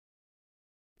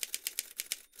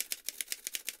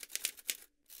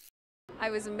I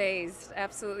was amazed,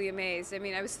 absolutely amazed. I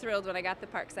mean, I was thrilled when I got the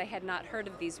part because I had not heard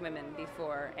of these women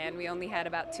before, and we only had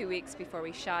about 2 weeks before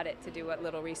we shot it to do what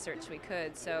little research we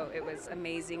could, so it was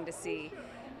amazing to see,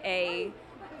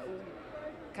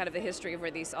 kind of the history of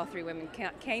where all three women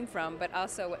came from, but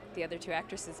also what the other two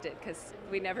actresses did, because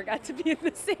we never got to be in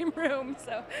the same room,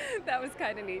 so that was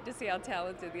kind of neat to see how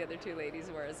talented the other two ladies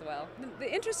were as well.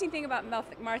 The interesting thing about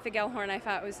Martha Gellhorn, I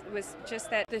thought, was just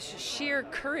that the sheer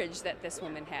courage that this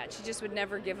woman had. She just would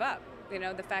never give up. You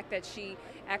know, the fact that she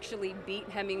actually beat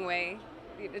Hemingway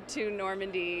to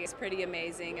Normandy is pretty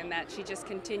amazing, and that she just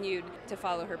continued to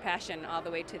follow her passion all the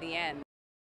way to the end.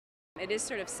 It is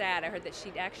sort of sad. I heard that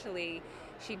she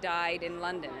died in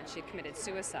London and she committed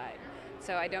suicide.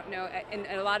 So I don't know, and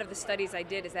a lot of the studies I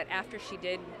did is that after she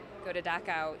did go to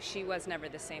Dachau, she was never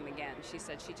the same again. She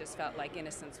said she just felt like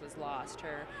innocence was lost.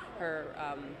 Her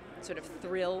sort of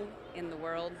thrill in the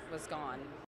world was gone.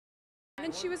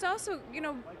 And she was also, you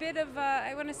know, a bit of,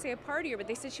 I want to say a partier, but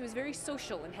they said she was very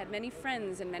social and had many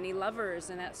friends and many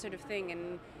lovers and that sort of thing.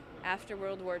 And after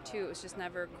World War II, it was just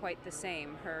never quite the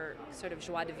same. Her sort of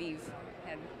joie de vivre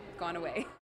had gone away.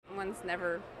 One's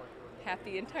never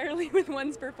happy entirely with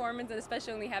one's performance, and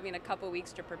especially only having a couple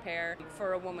weeks to prepare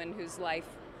for a woman whose life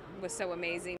was so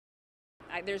amazing.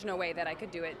 There's no way that I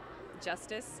could do it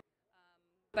justice.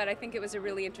 But I think it was a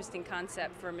really interesting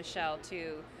concept for Michele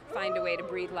to find a way to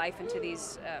breathe life into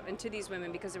these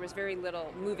women, because there was very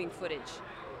little moving footage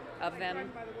of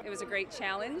them. It was a great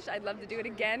challenge. I'd love to do it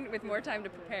again with more time to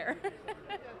prepare.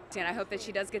 And I hope that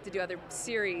she does get to do other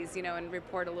series, you know, and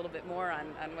report a little bit more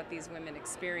on what these women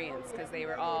experienced, because they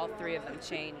were all three of them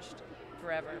changed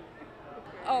forever.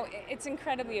 Oh, it's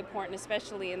incredibly important,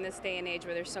 especially in this day and age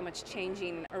where there's so much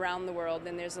changing around the world,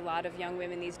 and there's a lot of young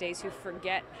women these days who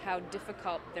forget how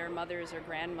difficult their mothers or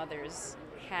grandmothers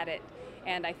had it.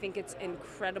 And I think it's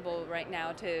incredible right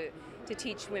now to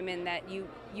teach women that you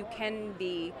can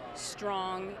be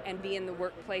strong and be in the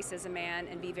workplace as a man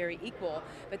and be very equal,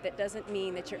 but that doesn't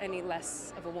mean that you're any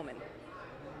less of a woman.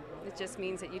 It just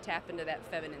means that you tap into that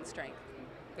feminine strength,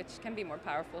 which can be more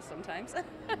powerful sometimes.